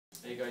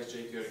Hey guys,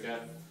 Jake here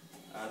again.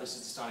 This is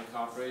the standing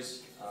calf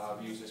raise.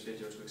 I've used this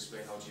video to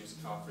explain how to use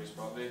the calf raise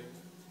properly.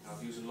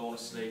 I've used a lawn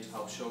slate to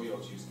help show you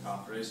how to use the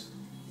calf raise.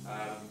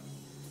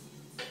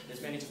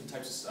 There's many different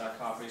types of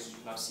calf raises. You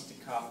can have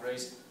seated calf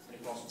raise, and you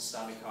can also have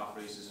standing calf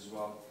raises as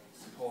well.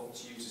 It's important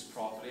to use this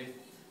properly,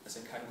 as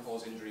it can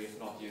cause injury if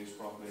not used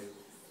properly.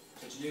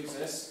 So to use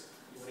this,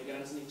 you want to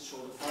get underneath the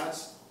shoulder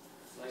pads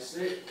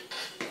nicely,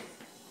 and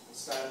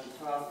stand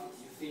your calf,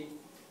 your feet,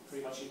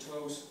 pretty much your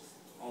toes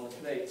on the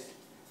plate.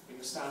 You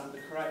can stand in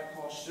the correct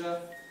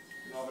posture.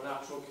 You have a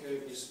natural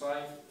curve in your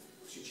spine.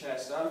 Push your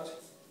chest out.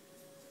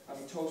 Have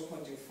your toes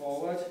pointing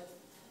forward.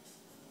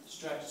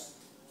 Stretch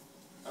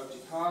out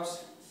your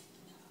calves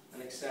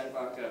and extend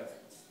back up.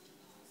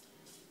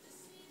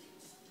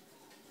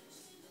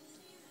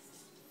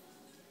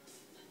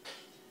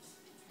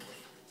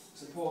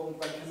 It's important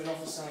when coming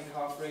off the standing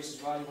calf raise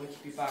as well, you want to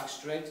keep your back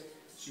straight.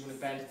 So you want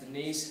to bend at the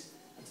knees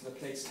until the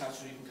plates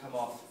touch and you can come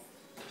off.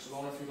 So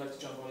Lorna, if you'd like to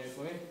jump on here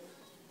for me.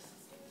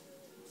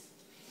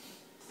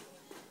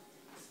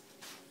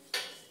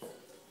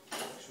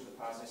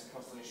 Nice and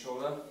comfortable on your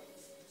shoulder.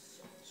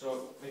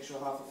 So make sure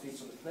half your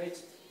feet's on the plate.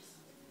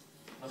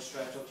 Now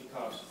stretch out your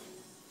calves.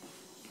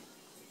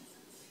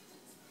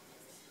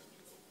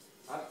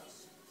 Up.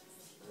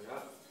 There we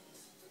are.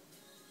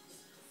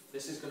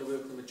 This is going to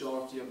work the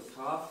majority of the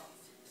calf.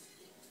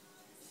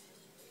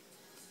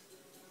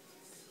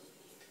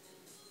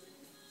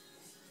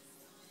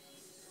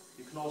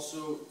 You can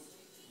also,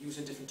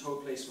 using different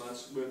toe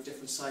placements, work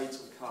different sides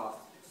of the calf.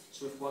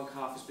 So if one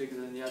calf is bigger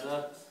than the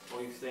other,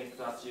 or you think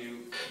that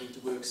you need to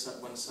work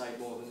one side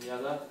more than the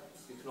other,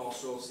 you can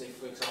also, say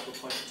for example,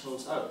 point your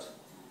toes out.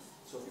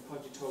 So if you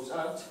point your toes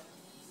out,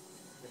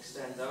 and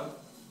extend down,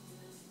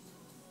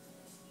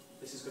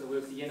 this is going to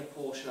work the inner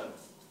portion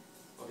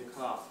of your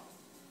calf.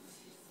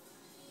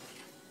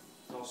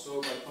 And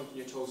also by pointing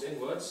your toes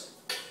inwards,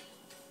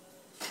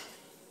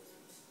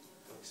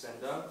 and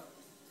extend down,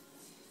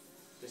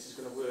 this is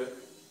going to work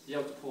the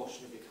outer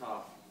portion of your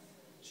calf.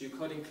 So you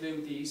could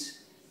include these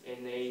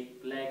in a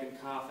leg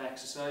and calf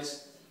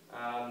exercise.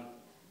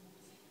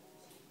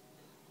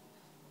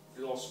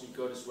 It'll also be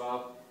good as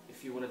well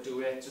if you want to do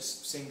it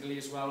just singly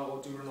as well,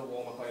 or during a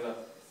warm-up either.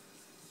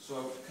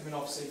 So coming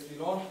off safely,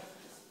 Lorna, I'm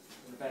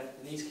going to bend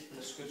the knees, keeping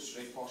a good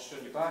straight posture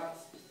on your back.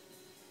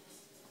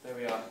 There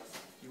we are.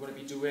 You want to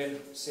be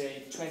doing,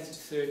 say, 20 to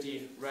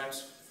 30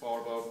 reps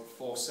for about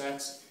 4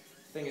 sets.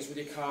 The thing is, with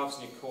your calves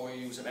and your core, you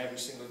use them every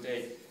single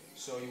day.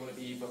 So you want to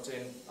be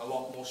putting a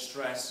lot more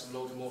stress and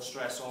loading more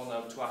stress on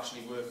them to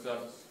actually work them,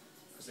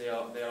 because they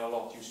are a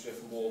lot used to it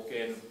from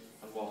walking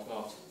and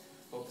whatnot.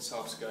 Hope this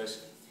helps,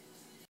 guys.